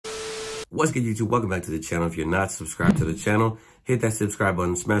What's good, YouTube? Welcome back to the channel. If you're not subscribed to the channel, hit that subscribe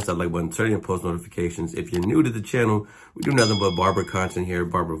button, smash that like button, turn on post notifications. If you're new to the channel, we do nothing but barber content here,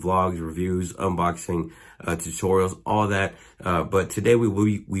 barber vlogs, reviews, unboxing, tutorials, all that. But today we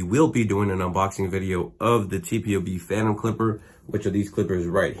will be doing an unboxing video of the Tpob Phantom Clipper, which are these clippers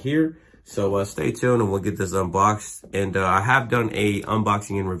right here. So stay tuned and we'll get this unboxed. And I have done a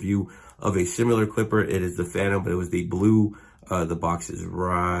unboxing and review of a similar clipper. It is the Phantom, but it was the blue. The box is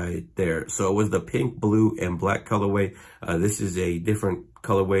right there. So it was the pink, blue, and black colorway. This is a different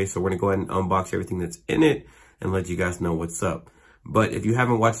colorway. So we're gonna go ahead and unbox everything that's in it and let you guys know what's up. But if you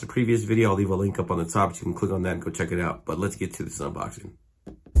haven't watched the previous video, I'll leave a link up on the top. You can click on that and go check it out. But let's get to this unboxing.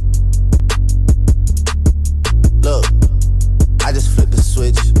 Look, I just flipped the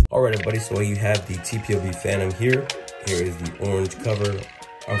switch. All right, everybody. So you have the Tpob Phantom here. Here is the orange cover.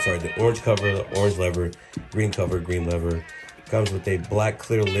 I'm sorry, the orange cover, the orange lever, green cover, green lever. Comes with a black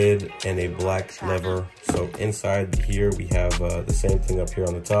clear lid and a black lever. So inside here we have the same thing up here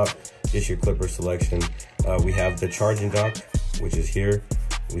on the top, just your clipper selection. We have the charging dock, which is here.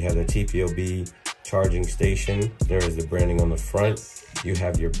 We have the Tpob charging station. There is the branding on the front. You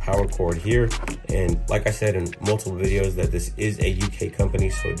have your power cord here. And like I said in multiple videos, that this is a UK company,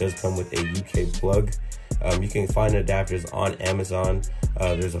 so it does come with a UK plug. You can find adapters on Amazon.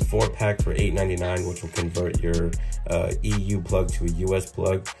 There's a 4-pack for $8.99, which will convert your EU plug to a US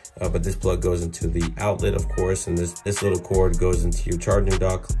plug. But this plug goes into the outlet, of course, and this little cord goes into your charging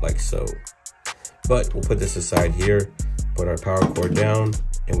dock, like so. But we'll put this aside here, put our power cord down,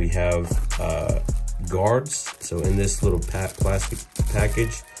 and we have guards. So in this little plastic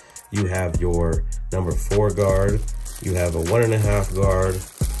package, you have your number 4 guard, you have a 1.5 guard,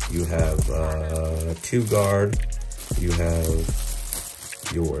 you have 2 guard, you have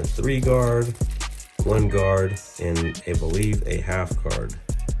your 3 guard, 1 guard, and I believe a half guard.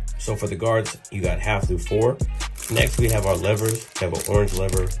 So for the guards, you got half through 4. Next, we have our levers. You have an orange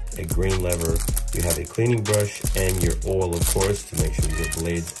lever, a green lever. You have a cleaning brush and your oil, of course, to make sure your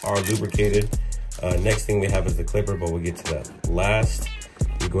blades are lubricated. Next thing we have is the clipper, but we'll get to that last.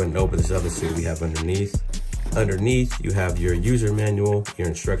 You go ahead and open this up and see what we have underneath. Underneath, you have your user manual, your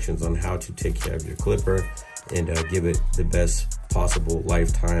instructions on how to take care of your clipper and give it the best possible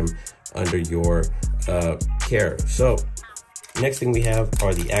lifetime under your care. So next thing we have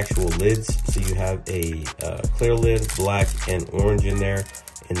are the actual lids. So you have a clear lid, black and orange in there,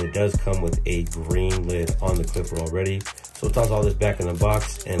 and it does come with a green lid on the clipper already. So we'll toss all this back in the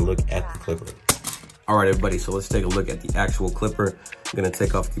box and look at the clipper. All right, everybody, so let's take a look at the actual clipper. I'm gonna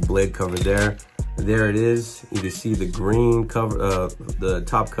take off the blade cover there. There it is. You can see the green cover, the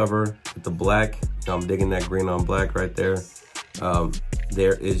top cover with the black. I'm digging that green on black right there.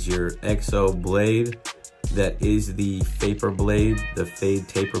 There is your XO blade. That is the vapor blade, the fade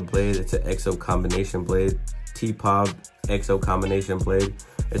taper blade. It's an XO combination blade, Tpob XO combination blade.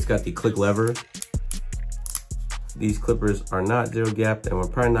 It's got the click lever. These clippers are not zero gap, and we're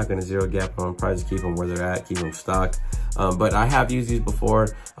probably not gonna zero gap them. I'm probably just keep them where they're at, keep them stock. But I have used these before.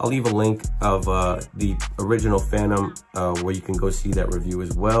 I'll leave a link of the original Phantom where you can go see that review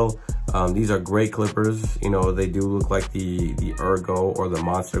as well. These are great clippers. You know, they do look like the Ergo or the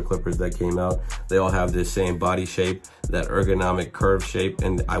Monster clippers that came out. They all have this same body shape, that ergonomic curve shape.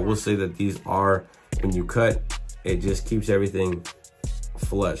 And I will say that these are, when you cut, it just keeps everything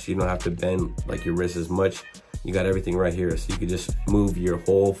flush. You don't have to bend like your wrist as much. You got everything right here, so you can just move your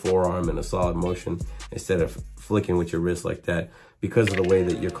whole forearm in a solid motion instead of flicking with your wrist like that, because of the way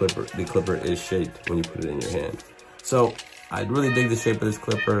that your the clipper is shaped when you put it in your hand. So I really dig the shape of this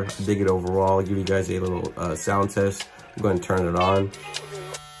clipper. I dig it overall. I'll give you guys a little sound test. I'm going to turn it on.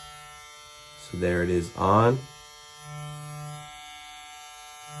 So there it is on.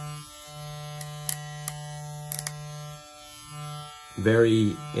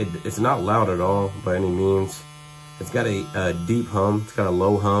 It's not loud at all by any means. It's got a deep hum. It's got a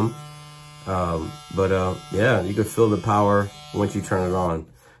low hum. Yeah, you can feel the power once you turn it on.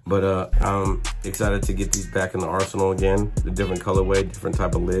 But I'm excited to get these back in the arsenal again. The different colorway, different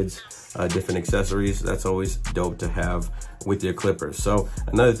type of lids, different accessories. That's always dope to have with your clippers. So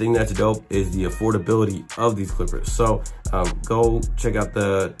another thing that's dope is the affordability of these clippers. So go check out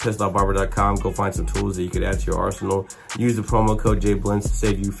the thepissedoffbarber.com. Go find some tools that you could add to your arsenal. Use the promo code Jayblends to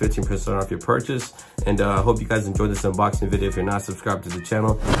save you 15% off your purchase. And I hope you guys enjoyed this unboxing video. If you're not subscribed to the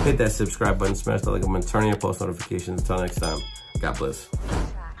channel, hit that subscribe button, smash the like button, turn on your post notifications. Until next time, God bless.